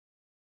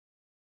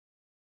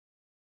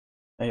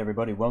Hey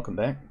everybody, welcome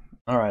back.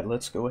 Alright,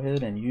 let's go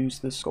ahead and use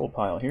this skull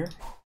pile here.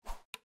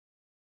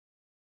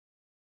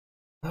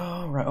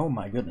 Alright, oh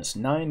my goodness,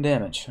 9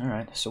 damage.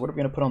 Alright, so what are we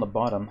going to put on the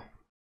bottom?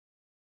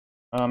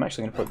 I'm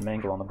actually going to put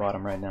Mangle on the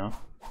bottom right now.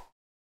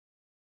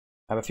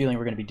 I have a feeling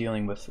we're going to be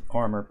dealing with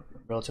armor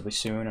relatively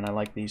soon, and I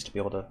like these to be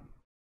able to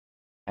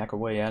hack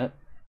away at it.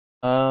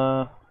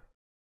 I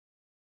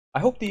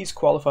hope these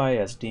qualify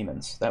as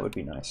demons. That would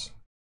be nice.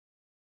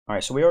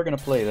 Alright, so we are going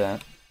to play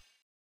that.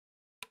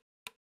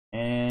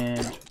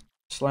 And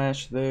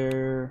slash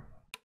there.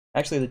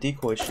 Actually, the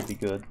decoy should be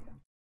good.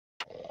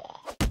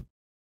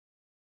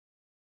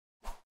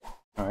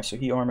 Alright, so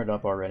he armored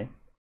up already.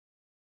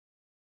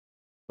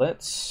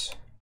 Let's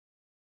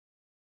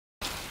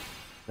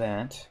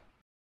that.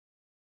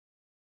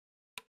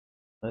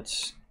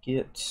 Let's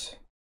get.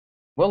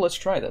 Well, let's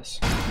try this.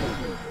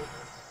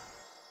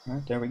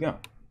 Alright, there we go.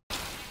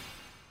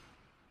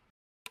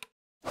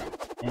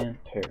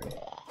 And parry.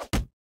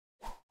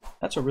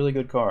 That's a really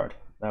good card,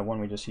 that one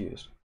we just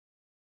used.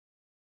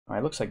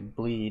 Alright, looks like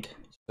bleed,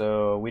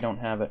 so we don't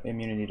have an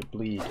immunity to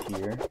bleed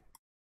here.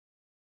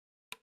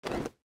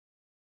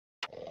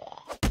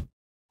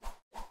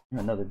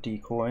 Another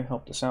decoy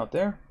helped us out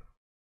there.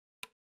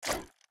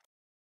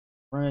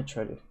 Right,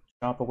 try to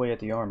chop away at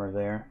the armor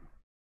there.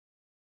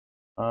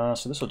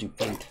 So this will do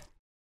 8.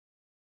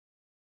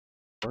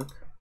 Work.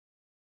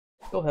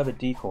 Still have a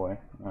decoy.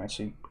 Alright,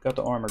 so you got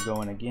the armor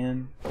going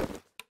again.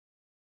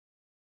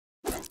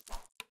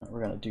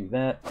 We're gonna do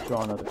that.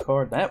 Draw another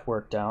card. That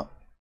worked out.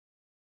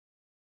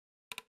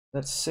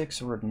 That's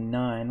 6 or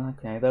 9.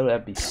 Okay, that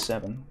would be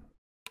 7.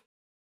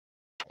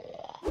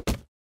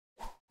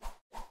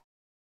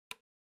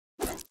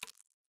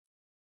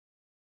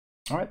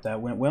 Alright, that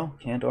went well.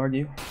 Can't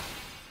argue.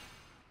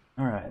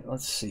 Alright,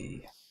 let's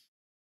see.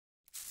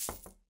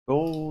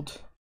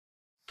 Gold,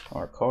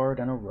 our card,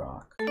 and a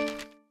rock.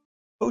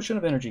 Potion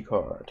of Energy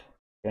card.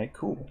 Okay,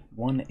 cool.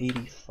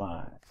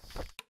 185.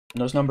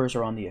 And those numbers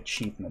are on the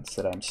achievements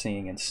that I'm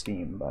seeing in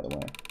Steam, by the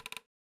way.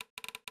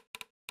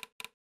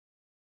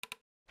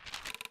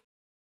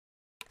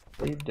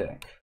 Save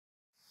deck.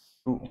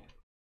 Ooh.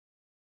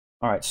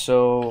 Alright,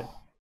 so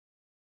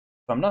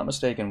if I'm not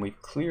mistaken,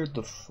 we've cleared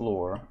the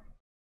floor,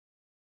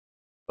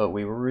 but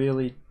we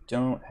really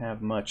don't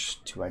have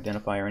much to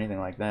identify or anything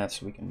like that,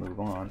 so we can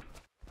move on.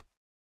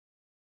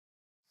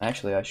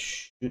 Actually, I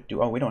should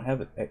do. Oh, we don't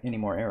have any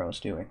more arrows,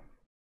 do we?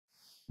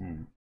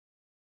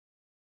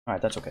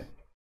 Alright, that's okay.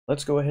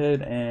 Let's go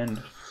ahead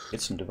and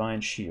get some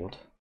Divine Shield,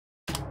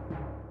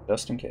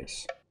 just in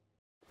case.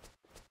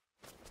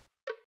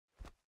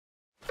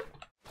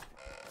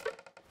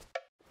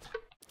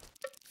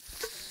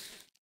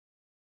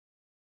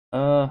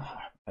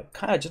 I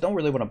kind of just don't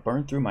really want to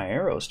burn through my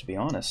arrows, to be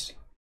honest.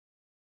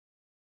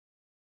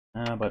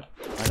 But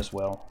might as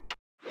well.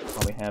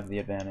 While we have the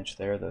advantage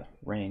there, the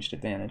ranged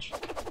advantage.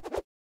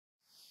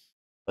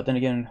 But then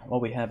again, all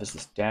we have is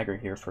this dagger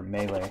here for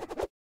melee.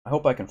 I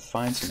hope I can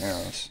find some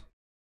arrows.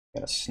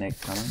 Got a snake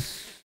coming.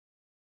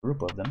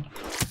 Group of them.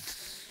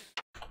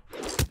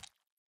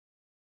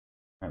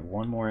 Alright,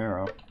 one more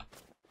arrow.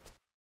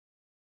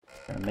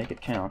 Gotta make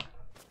it count.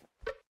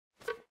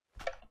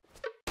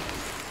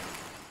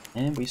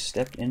 And we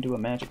stepped into a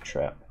magic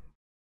trap.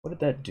 What did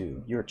that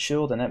do? You're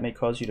chilled and that may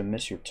cause you to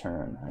miss your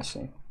turn. I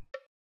see.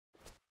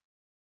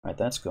 Alright,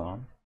 that's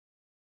gone.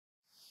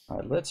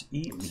 Alright, let's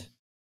eat.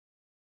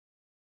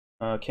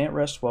 Can't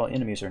rest while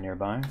enemies are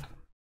nearby.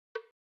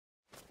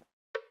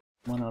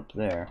 One up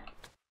there.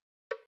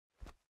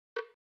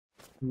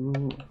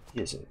 Who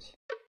is it?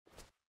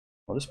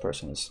 Well, this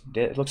person is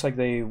dead. It looks like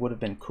they would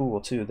have been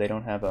cool too. They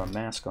don't have a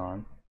mask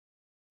on.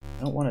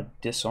 I don't want to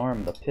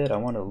disarm the pit. I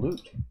want to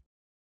loot.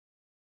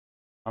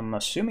 I'm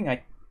assuming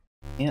I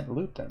can't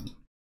loot them.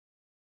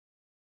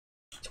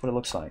 That's what it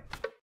looks like.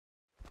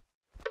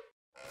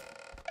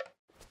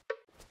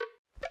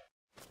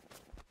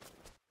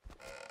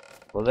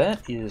 Well,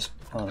 that is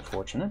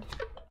unfortunate.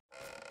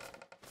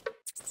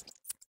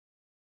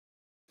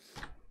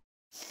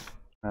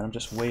 And I'm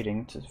just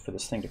waiting for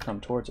this thing to come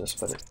towards us,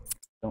 but I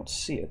don't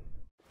see it.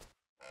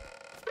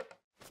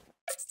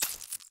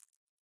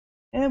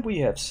 And we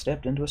have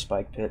stepped into a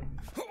spike pit.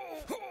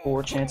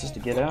 4 chances to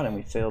get out, and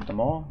we failed them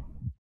all.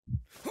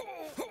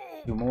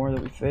 2 more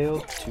that we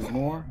failed, 2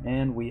 more,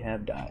 and we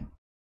have died.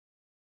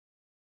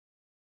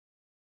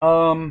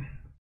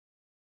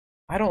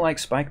 I don't like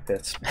spike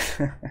pits.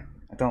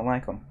 I don't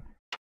like them.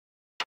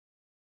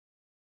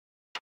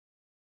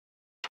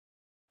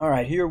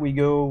 Alright, here we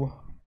go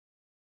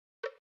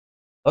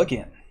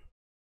again.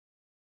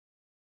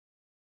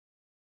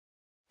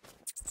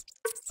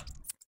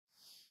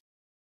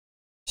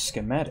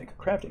 Schematic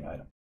crafting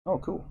item. Oh,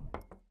 cool.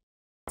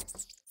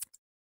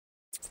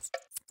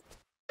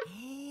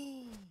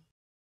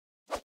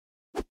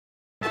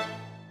 There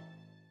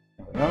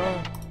we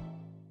are.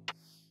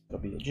 It'll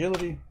be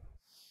agility.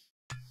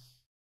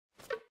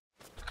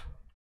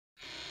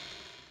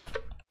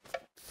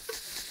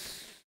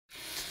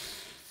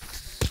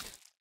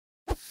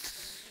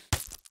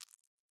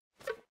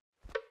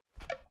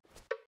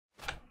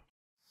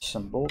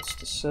 some bolts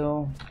to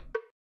sell.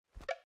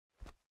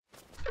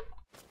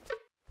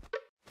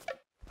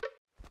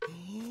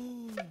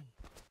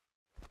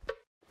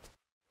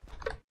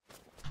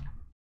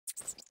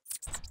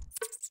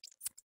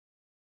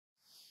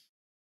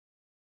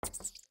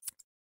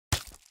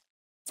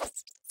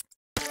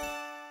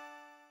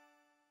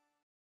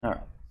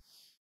 Alright.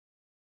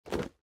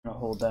 I'll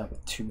hold that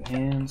with 2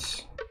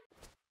 hands.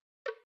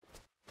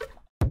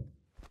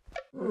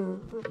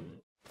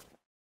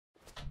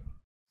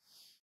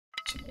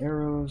 Some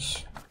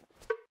arrows.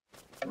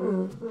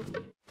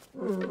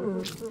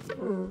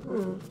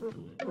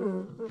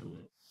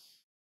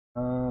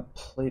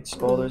 Plate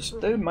spalders.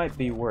 They might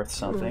be worth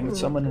something.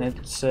 Someone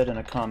had said in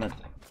a comment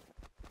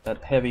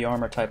that heavy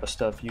armor type of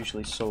stuff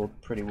usually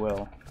sold pretty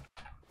well.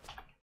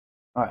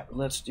 Alright,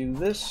 let's do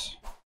this.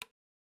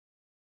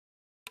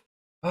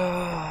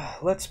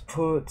 Let's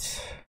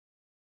put...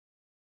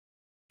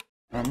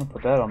 I'm gonna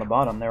put that on the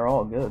bottom. They're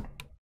all good.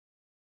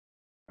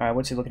 Alright,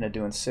 what's he looking at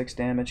doing? 6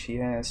 damage. He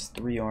has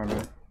 3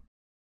 armor.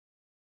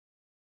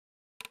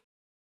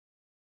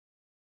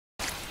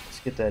 Let's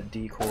get that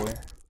decoy.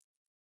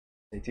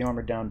 Take the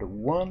armor down to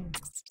 1.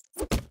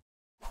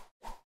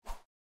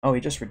 Oh,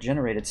 he just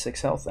regenerated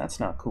 6 health. That's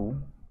not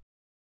cool.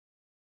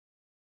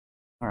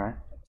 Alright.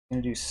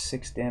 Gonna do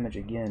 6 damage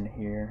again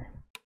here.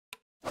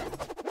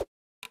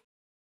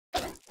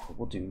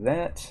 We'll do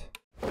that.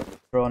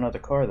 Throw another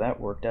card. That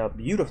worked out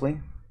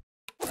beautifully.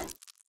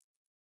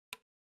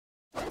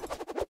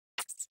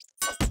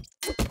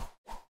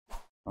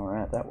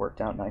 Alright, that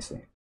worked out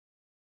nicely.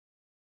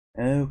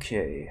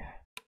 Okay.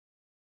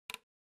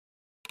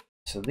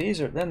 So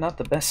they're not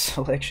the best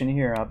selection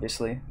here,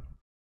 obviously.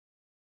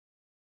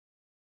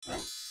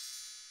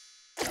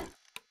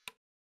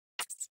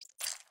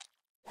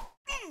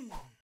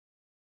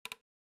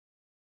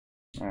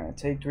 Alright,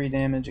 take 3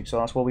 damage,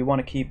 exhaust. Well, we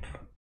want to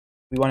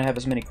have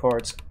as many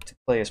cards to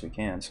play as we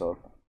can, so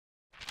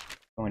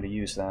I'm going to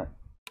use that.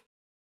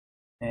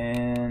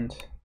 And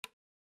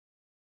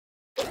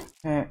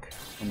attack,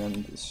 and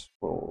then this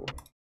roll.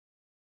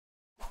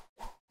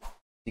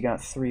 You got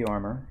 3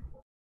 armor.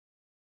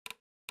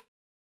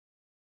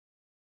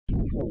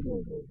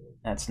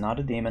 That's not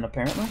a demon,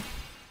 apparently.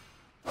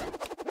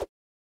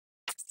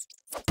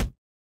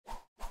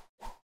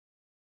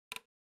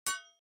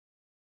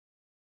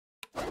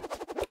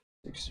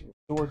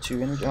 Restore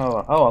 2 energy.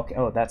 Oh, okay.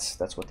 Oh,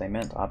 that's what they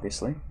meant,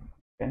 obviously.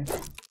 Okay.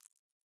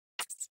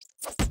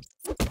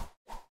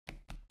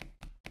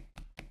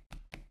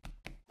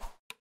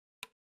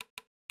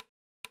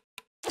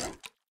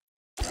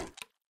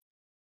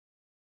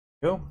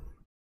 Go.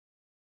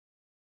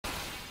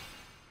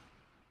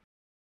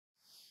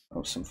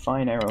 Oh, some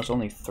fine arrows.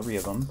 Only 3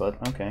 of them,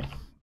 but okay.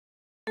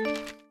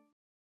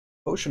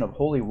 Potion of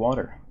Holy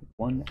Water.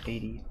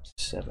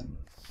 187.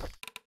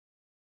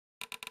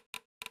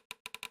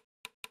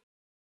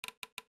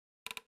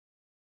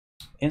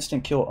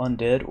 Instant kill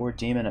undead or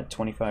demon at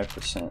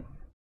 25%.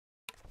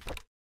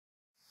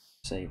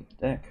 Save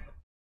deck.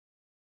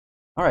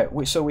 Alright,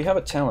 so we have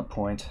a talent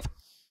point.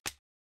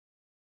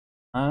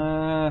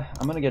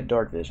 I'm gonna get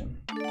Dark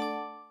Vision.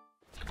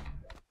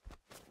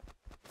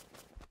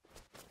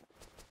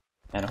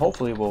 And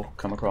hopefully we'll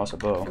come across a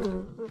bow.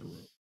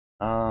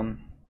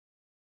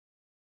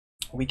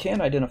 We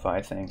can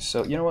identify things,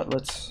 so you know what,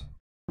 let's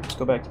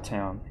go back to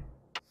town.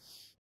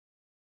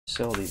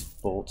 Sell these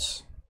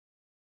bolts.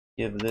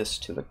 Give this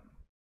to the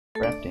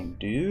crafting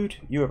dude.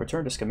 You have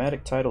returned a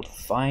schematic titled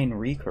Fine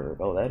Recurve.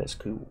 Oh, that is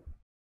cool.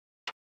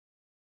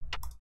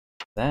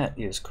 That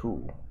is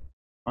cool.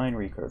 Fine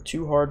Recurve.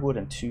 2 hardwood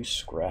and 2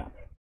 scrap.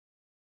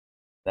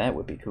 That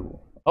would be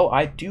cool. Oh,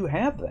 I do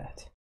have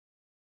that.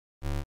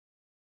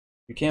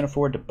 You can't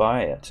afford to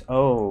buy it.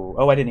 Oh,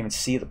 I didn't even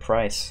see the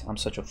price. I'm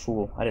such a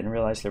fool. I didn't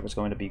realize there was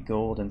going to be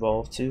gold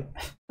involved too.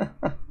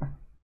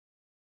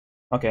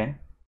 Okay.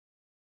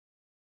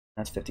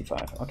 That's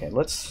 55. Okay,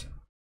 let's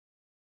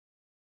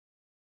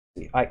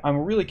see. I'm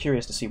really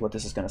curious to see what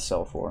this is going to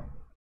sell for.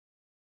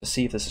 To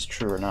see if this is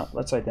true or not.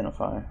 Let's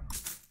identify.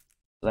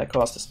 So that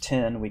cost us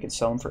 10. We can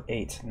sell them for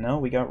 8. No,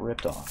 we got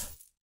ripped off.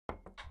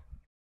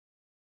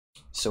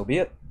 So be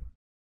it.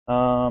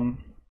 What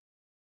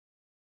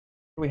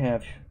do we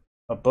have?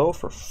 A bow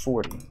for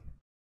 40.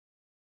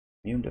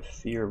 Immune to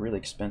fear, really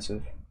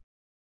expensive.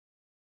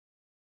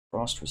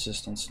 Frost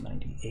resistance,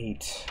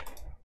 98.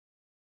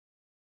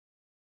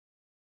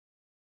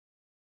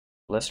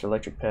 Lesser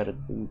electric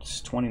padded boots,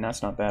 20.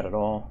 That's not bad at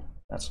all.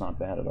 That's not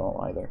bad at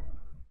all either.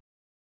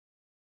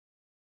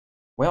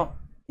 Well,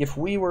 if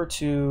we were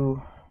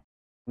to,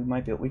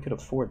 we could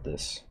afford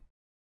this.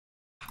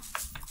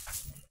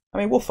 I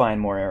mean, we'll find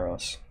more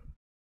arrows.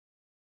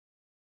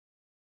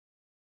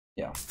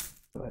 Yeah.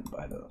 Go ahead and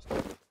buy those.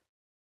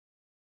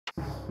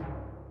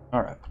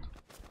 Alright.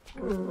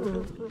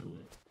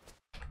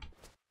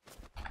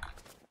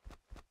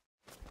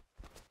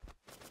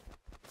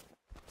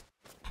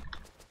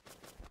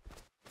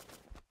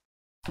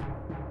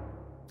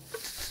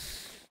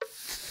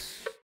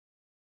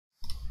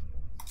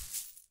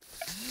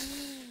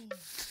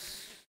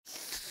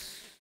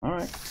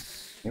 Alright.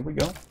 Here we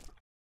go.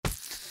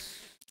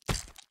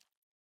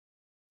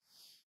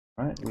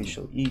 Alright, we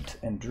shall eat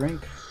and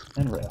drink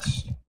and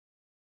rest.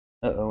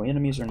 Uh-oh,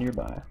 enemies are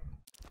nearby.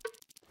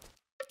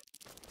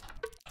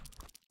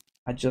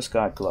 I just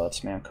got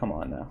gloves, man. Come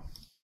on now.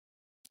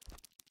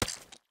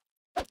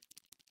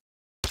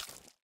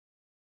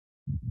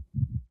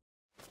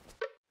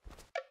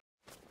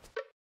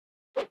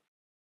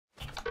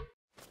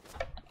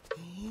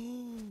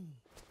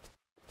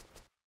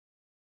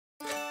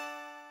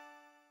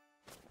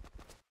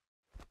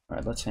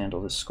 Alright, let's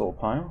handle this skull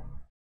pile.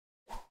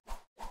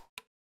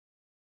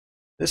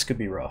 This could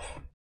be rough.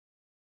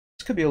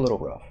 This could be a little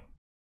rough.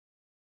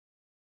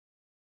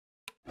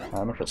 I'm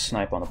gonna put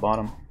snipe on the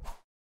bottom.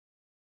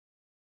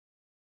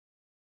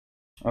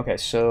 Okay,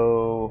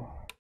 so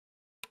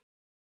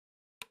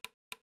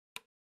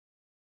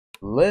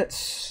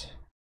let's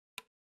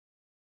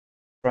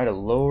try to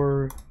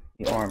lower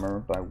the armor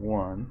by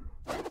 1.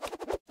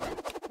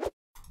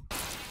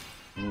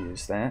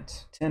 Use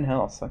that. 10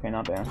 health. Okay,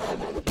 not bad.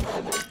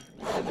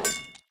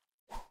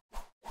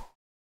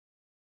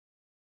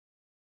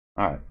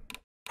 Alright.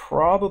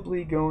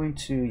 Probably going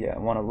to, yeah,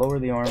 want to lower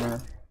the armor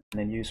and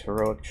then use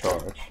heroic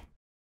charge.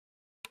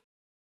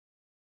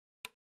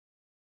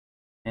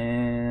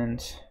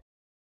 And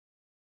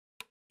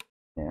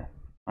yeah,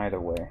 either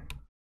way.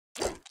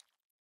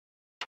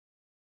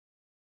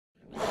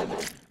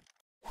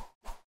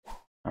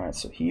 Alright,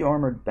 so he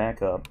armored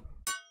back up.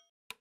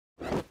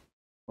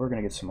 We're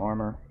gonna get some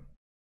armor.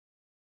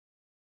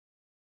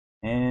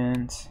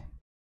 And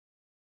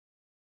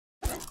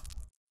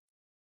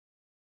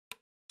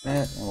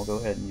that, and we'll go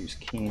ahead and use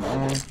Keen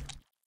Eye in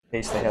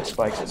case they have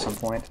spikes at some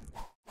point.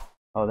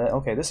 Oh, that,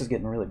 okay, this is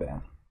getting really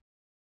bad.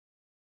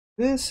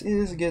 This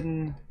is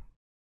getting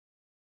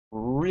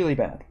really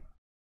bad.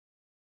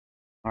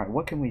 Alright,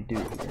 what can we do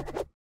here?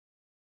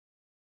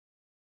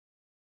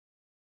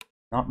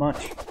 Not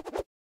much.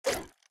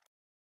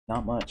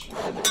 Not much.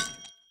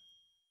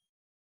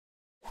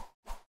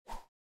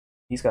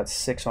 He's got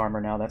 6 armor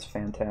now, that's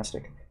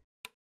fantastic.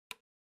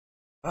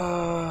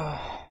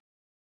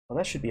 Well,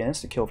 that should be an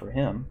insta-kill for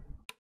him.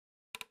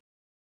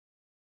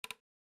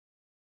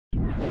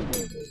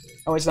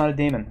 Oh, he's not a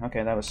demon.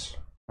 Okay, that was...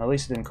 At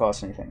least it didn't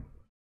cost anything.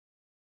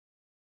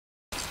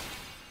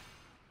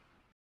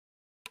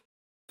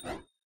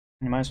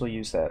 You might as well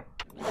use that.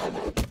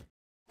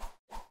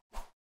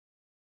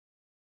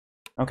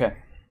 Okay.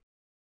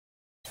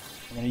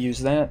 I'm gonna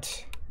use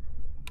that.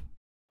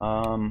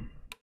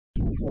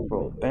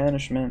 Roll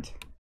banishment.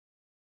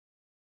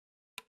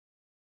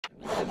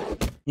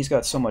 He's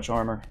got so much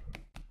armor.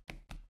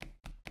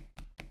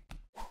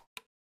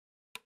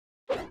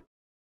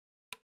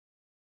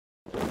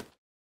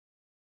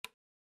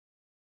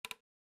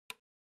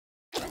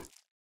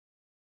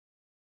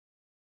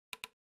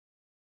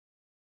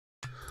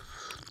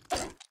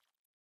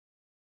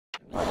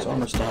 Alright, his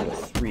armor's down to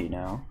 3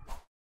 now.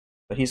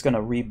 But he's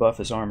gonna rebuff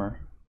his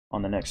armor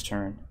on the next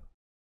turn.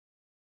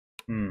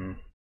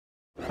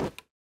 It's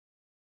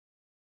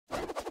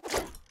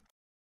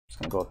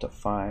gonna go up to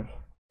 5.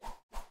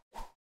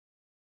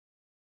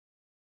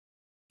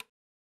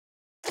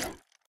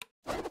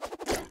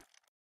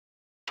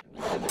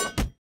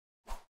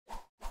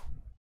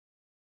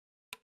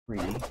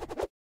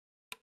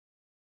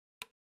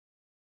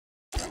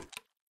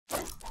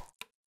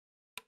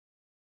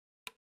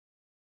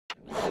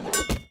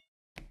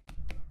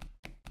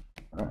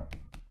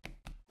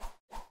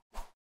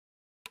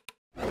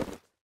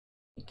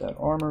 Get that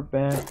armor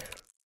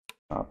back.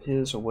 Chop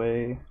his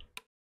away.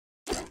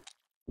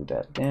 Do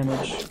that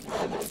damage.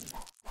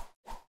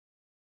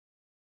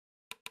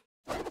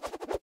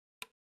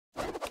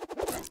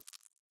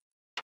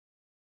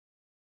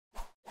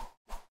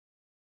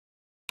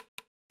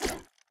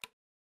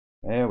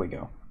 There we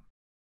go.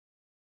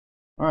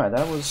 Alright,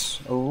 that was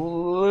a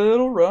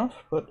little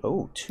rough, but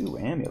oh, 2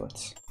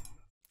 amulets.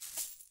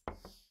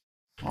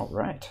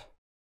 Alright.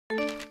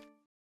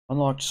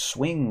 Unlocked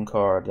swing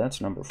card,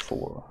 that's number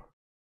 4.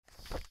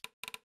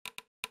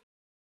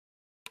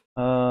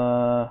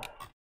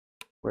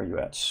 Where are you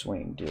at?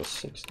 Swing, deal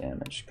 6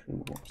 damage.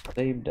 Cool.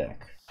 Save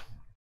deck.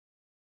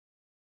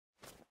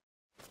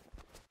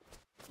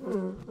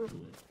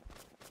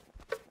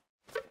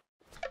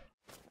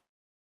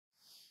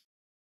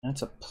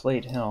 That's a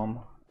plate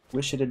helm.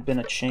 Wish it had been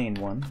a chain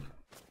one.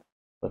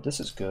 But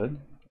this is good.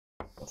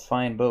 A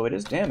fine bow. It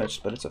is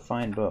damaged, but it's a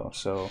fine bow,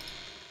 so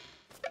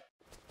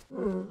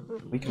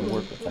we can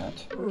work with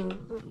that.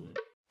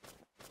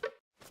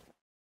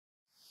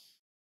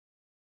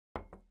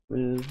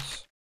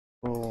 Riz.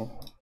 Oh,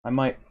 I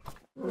might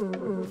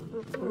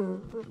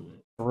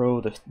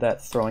throw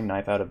that throwing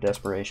knife out of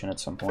desperation at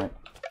some point.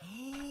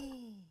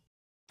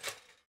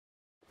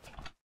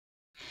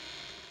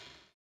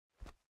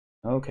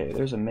 Okay,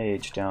 there's a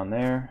mage down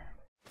there.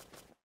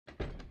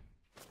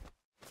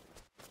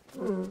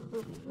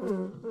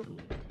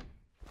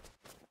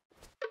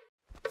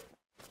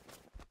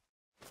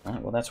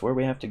 Alright, well that's where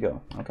we have to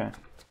go. Okay.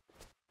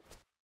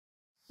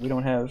 We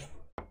don't have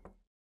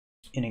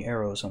any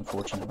arrows,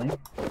 unfortunately.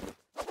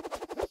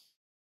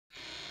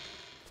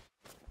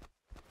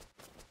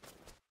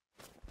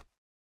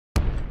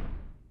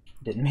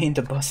 Didn't mean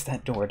to bust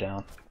that door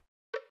down.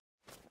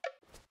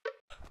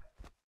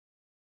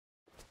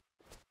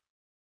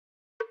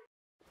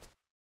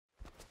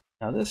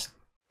 Now this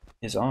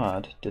is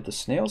odd. Did the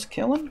snails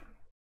kill him?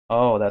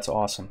 Oh, that's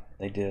awesome.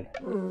 They did.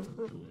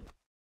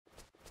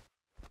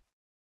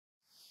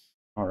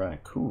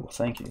 Alright, cool.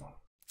 Thank you.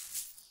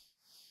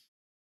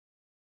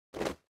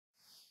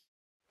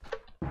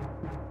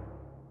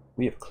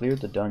 We have cleared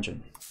the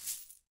dungeon.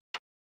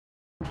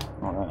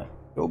 Alright,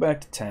 go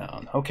back to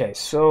town. Okay,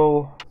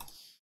 so...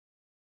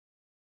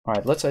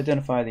 Alright, let's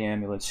identify the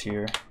amulets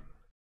here.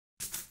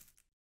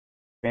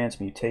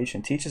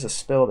 Transmutation teaches a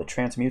spell that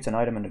transmutes an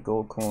item into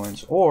gold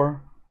coins,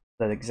 or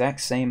the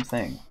exact same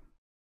thing.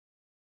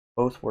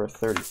 Both worth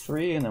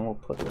 33, and then we'll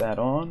put that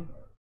on.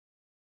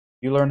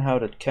 You learn how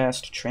to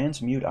cast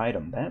Transmute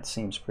Item. That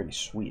seems pretty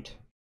sweet.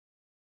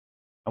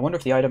 I wonder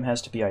if the item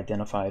has to be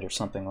identified or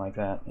something like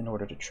that in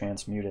order to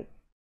transmute it.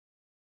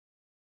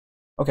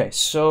 Okay,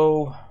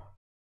 so...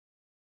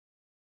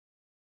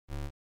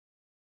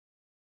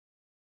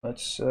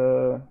 let's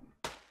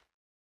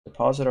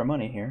deposit our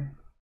money here.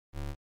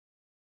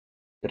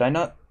 Did I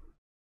not...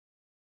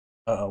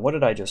 what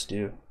did I just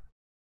do?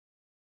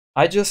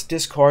 I just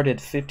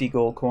discarded 50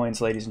 gold coins,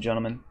 ladies and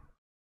gentlemen.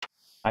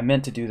 I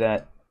meant to do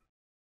that.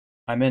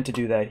 I meant to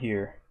do that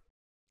here.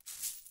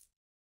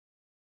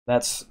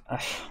 That's...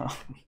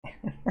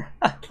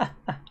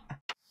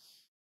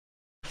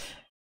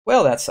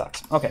 well, that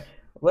sucks. Okay,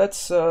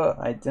 let's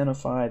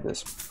identify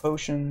this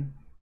potion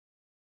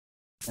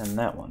and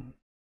that one.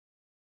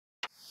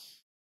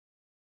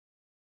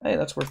 Hey,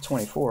 that's worth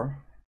 24.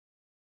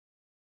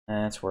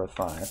 That's worth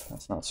 5.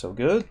 That's not so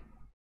good.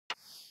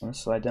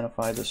 Let's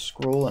identify this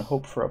scroll and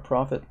hope for a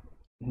profit.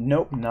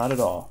 Nope, not at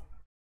all.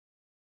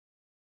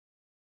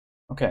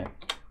 Okay.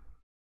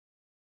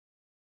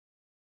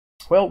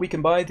 Well, we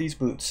can buy these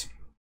boots.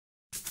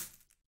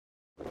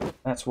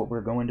 That's what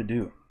we're going to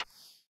do.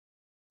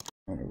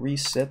 I'm going to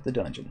reset the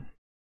dungeon.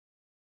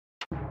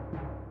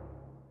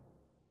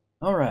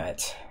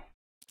 Alright.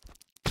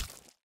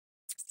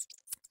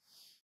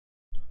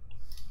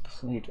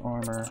 Plate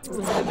armor.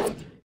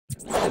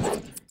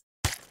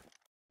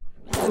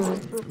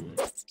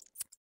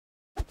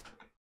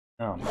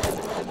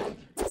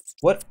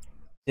 What?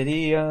 Did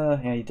he, yeah,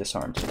 he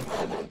disarmed him.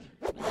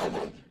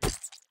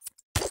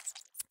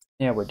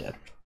 Yeah, we're dead.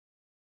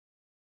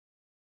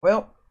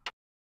 Well,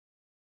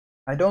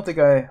 I don't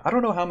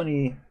know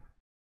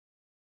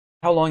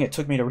how long it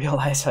took me to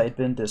realize I had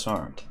been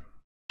disarmed.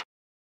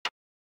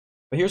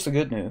 But here's the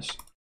good news.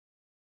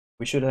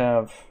 We should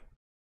have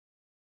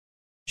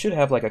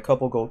like a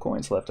couple gold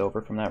coins left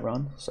over from that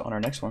run. So on our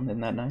next one,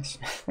 isn't that nice?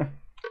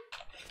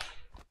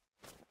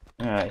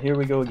 Alright, here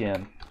we go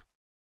again.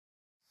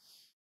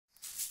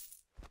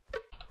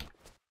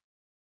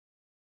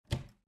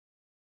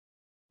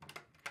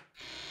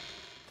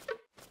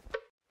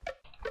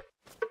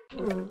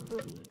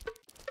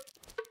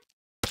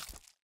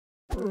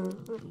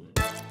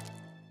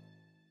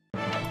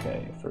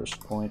 Okay, first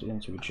point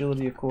into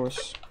agility, of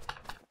course.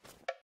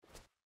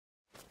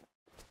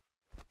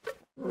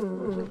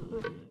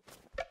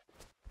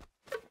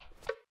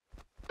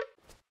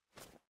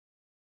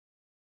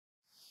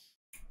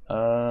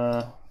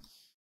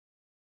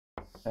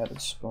 Added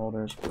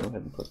spalders, go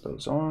ahead and put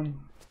those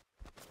on.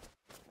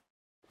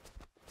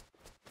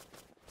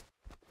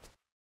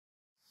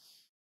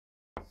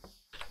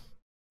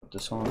 Put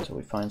this on until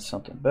we find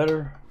something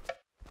better.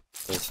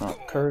 So it's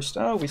not cursed.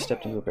 Oh, we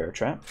stepped into a bear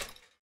trap.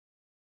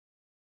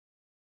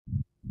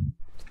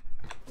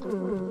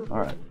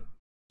 Alright,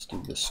 let's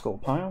do this skull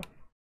pile.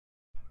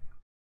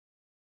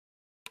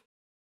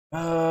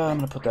 I'm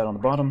gonna put that on the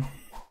bottom.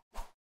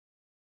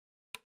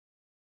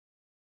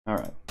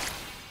 Alright.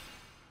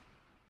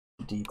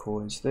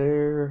 Decoys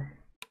there.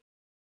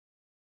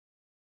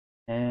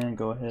 And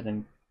go ahead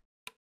and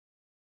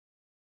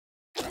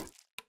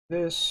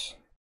this.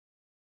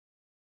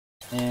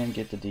 And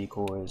get the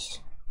decoys.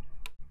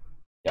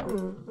 Yeah.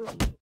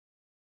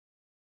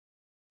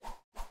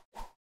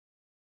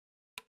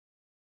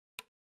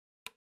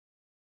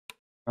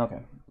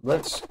 Okay,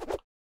 let's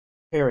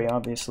parry,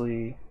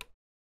 obviously.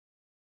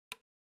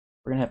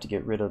 We're gonna have to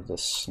get rid of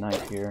this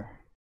snipe here.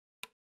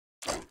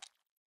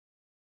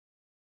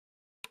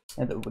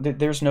 And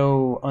there's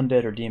no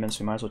undead or demons,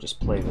 so we might as well just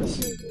play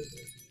this.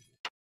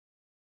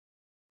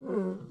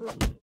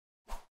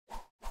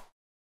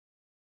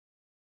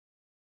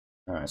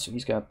 Alright, so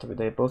he's got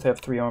they both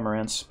have 3 armor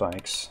and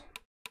spikes.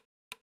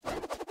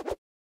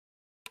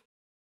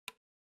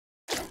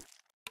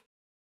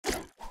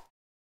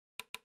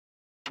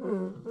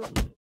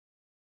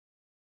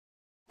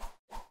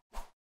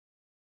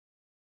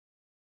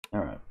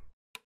 Alright.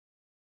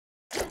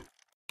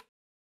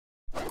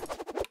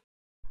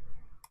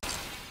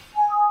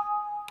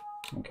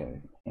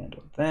 Okay,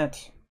 handle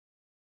that.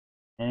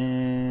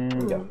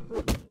 And go.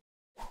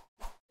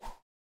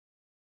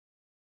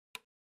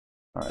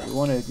 Alright, we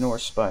want to ignore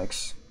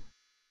spikes.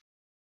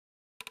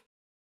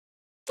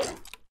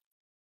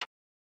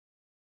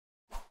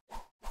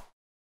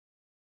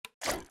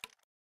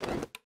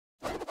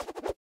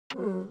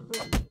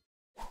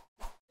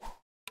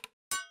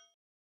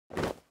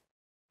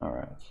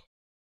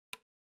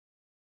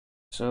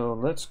 so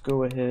let's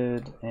go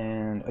ahead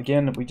and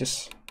again we're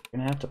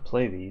gonna have to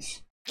play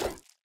these.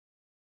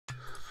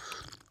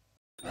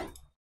 I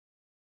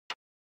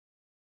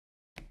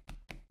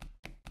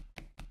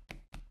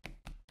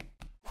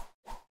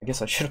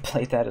guess I should have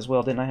played that as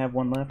well. Didn't I have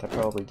one left? I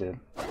probably did.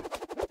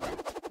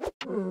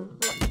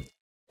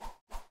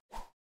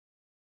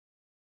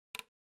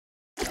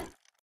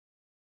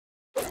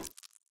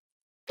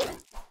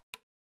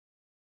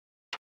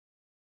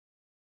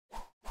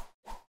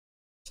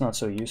 It's not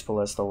so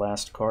useful as the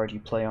last card you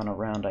play on a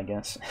round, I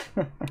guess.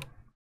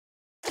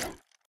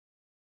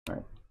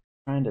 Alright,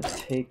 trying to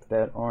take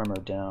that armor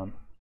down.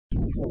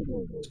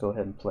 Let's go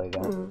ahead and play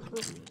that.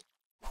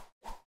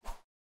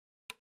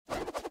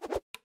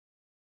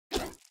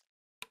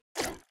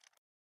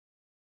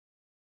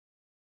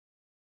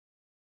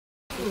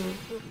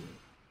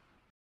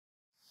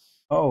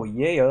 Oh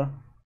yeah,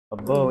 a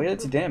bow.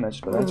 It's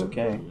damaged, but that's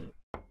okay.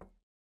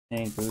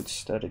 Chain boots,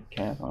 studded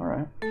cap. All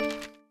right.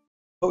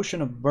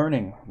 Potion of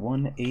burning,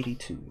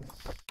 182.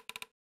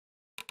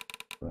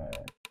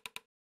 Right.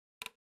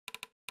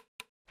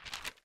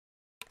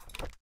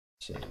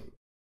 Save.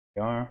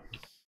 We are.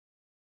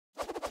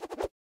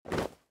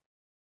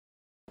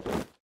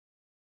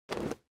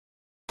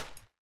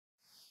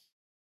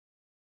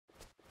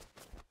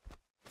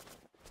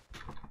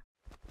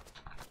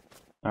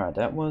 All right,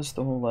 that was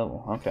the whole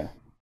level. Okay.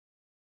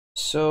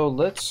 So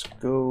let's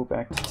go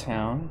back to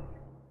town.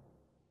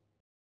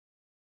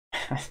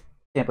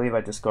 Can't believe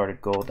I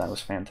discarded gold. That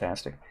was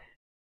fantastic.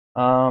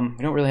 We don't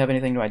really have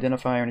anything to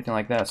identify or anything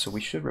like that, so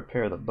we should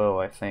repair the bow,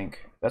 I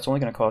think. That's only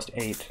going to cost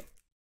 8.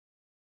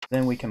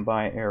 Then we can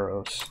buy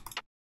arrows.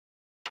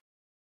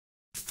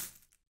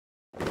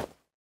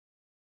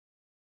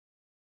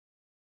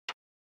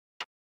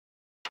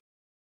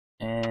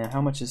 And how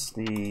much is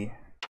the...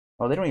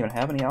 Oh, they don't even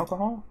have any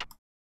alcohol?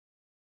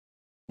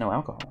 No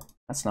alcohol.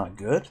 That's not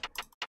good.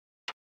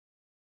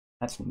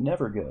 That's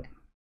never good.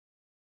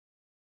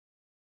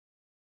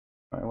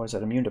 Alright, what is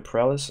that? Immune to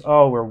Prellis?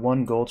 Oh, we're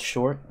 1 gold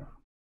short.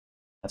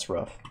 That's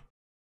rough.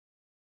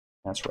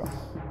 That's rough.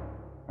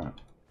 Alright.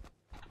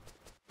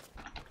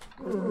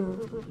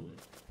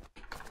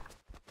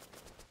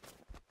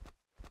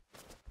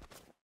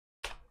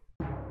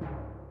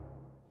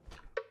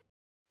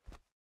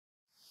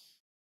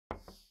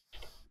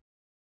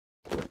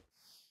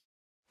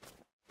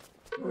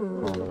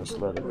 All those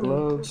leather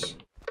gloves.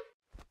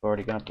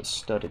 Already got the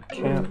studded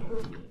cap.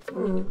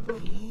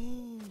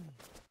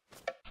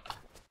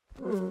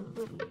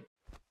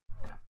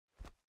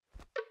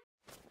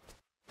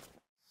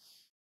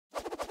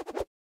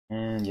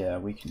 And yeah,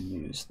 we can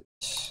use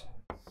this.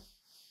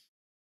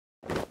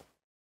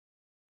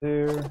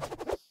 There.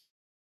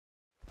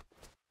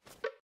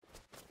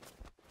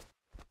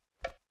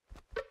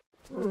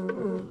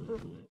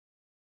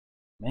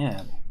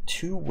 Man,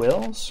 2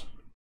 wells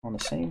on the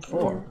same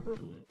floor.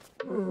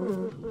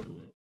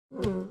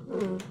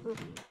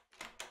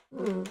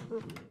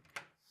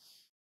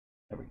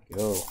 There we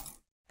go.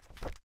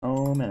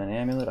 Home and an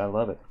amulet, I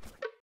love it.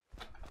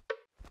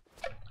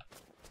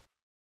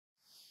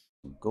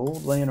 Some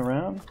gold laying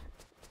around.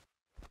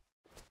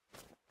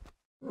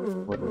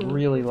 Would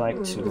really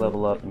like to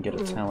level up and get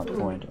a talent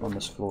point on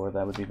this floor.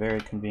 That would be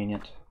very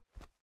convenient.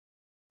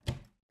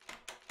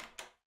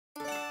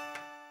 There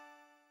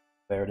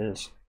it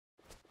is.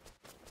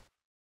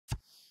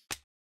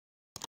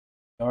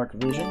 Dark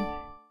vision.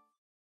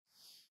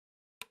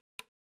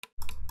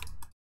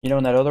 You know,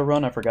 in that other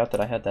run, I forgot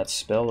that I had that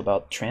spell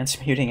about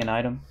transmuting an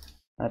item.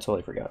 I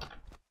totally forgot.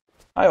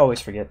 I always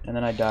forget, and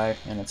then I die,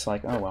 and it's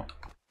like, oh well.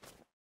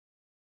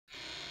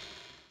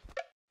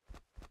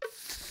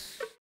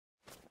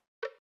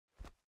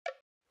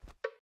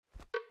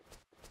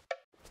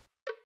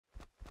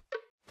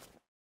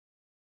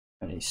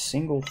 And a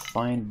single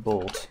fine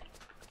bolt.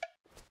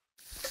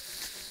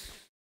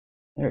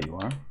 There you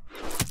are.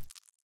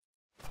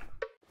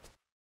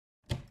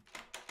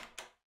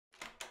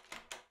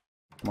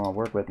 Come on,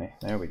 work with me.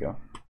 There we go.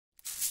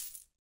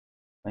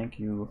 Thank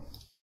you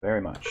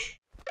very much.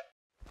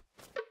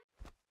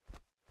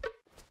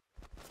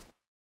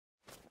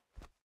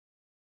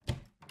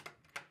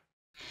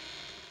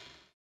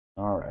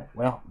 Alright,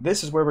 well,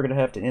 this is where we're going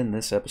to have to end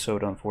this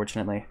episode,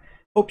 unfortunately.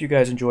 Hope you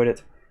guys enjoyed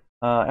it.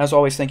 As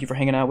always, thank you for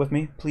hanging out with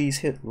me. Please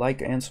hit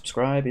like and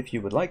subscribe if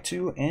you would like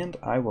to, and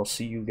I will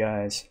see you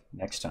guys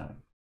next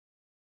time.